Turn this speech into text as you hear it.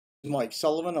Mike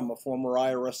Sullivan. I'm a former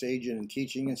IRS agent and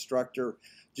teaching instructor.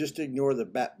 Just ignore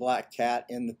the black cat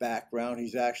in the background.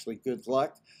 He's actually good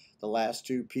luck. The last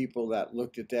two people that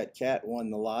looked at that cat won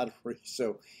the lottery.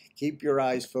 So keep your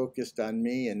eyes focused on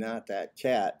me and not that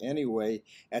cat. Anyway,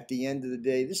 at the end of the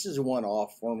day, this is a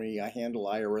one-off for me. I handle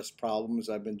IRS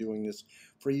problems. I've been doing this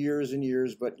for years and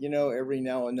years, but you know, every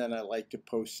now and then I like to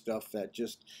post stuff that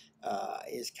just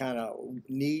is kind of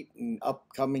neat and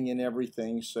upcoming and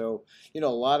everything. So you know, a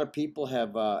lot of people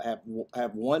have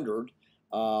wondered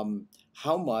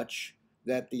how much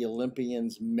that the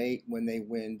Olympians make when they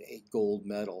win a gold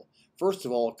medal. First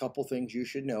of all, a couple things you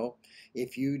should know.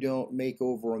 If you don't make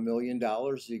over $1 million,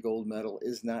 the gold medal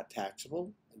is not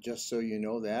taxable. Just so you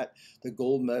know that. The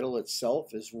gold medal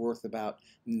itself is worth about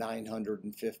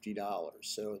 $950,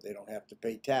 so they don't have to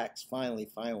pay tax. Finally,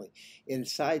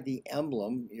 inside the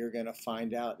emblem, you're going to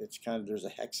find out it's kind of, there's a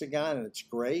hexagon and it's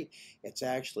gray. It's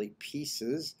actually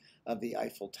pieces of the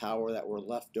Eiffel Tower that were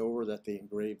left over that they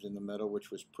engraved in the metal,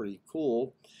 which was pretty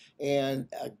cool. And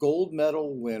a gold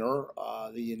medal winner,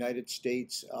 the United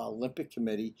States Olympic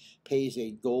Committee pays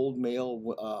a gold medal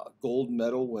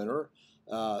winner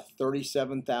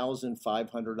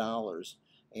 $37,500,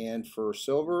 and for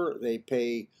silver they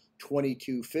pay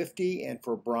 2250, and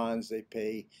for bronze they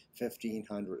pay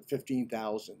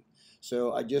 15,000.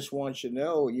 So I just want you to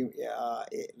know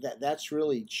that's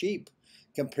really cheap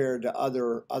compared to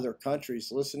other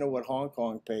countries. Listen to what Hong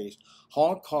Kong pays.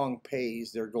 Hong Kong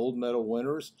pays their gold medal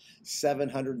winners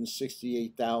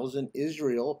 768,000.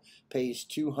 Israel pays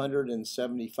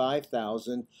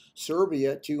 275,000.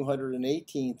 Serbia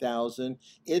 218,000.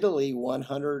 Italy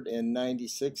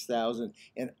 196,000.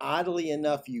 And oddly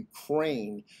enough,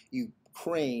 Ukraine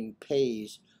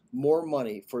pays more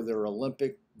money for their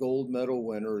Olympic gold medal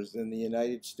winners than the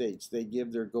United States. They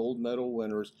give their gold medal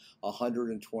winners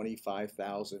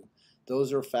 125,000.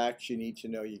 Those are facts you need to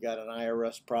know. You got an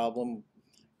IRS problem,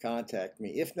 contact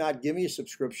me. If not, give me a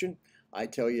subscription. I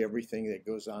tell you everything that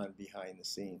goes on behind the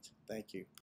scenes. Thank you.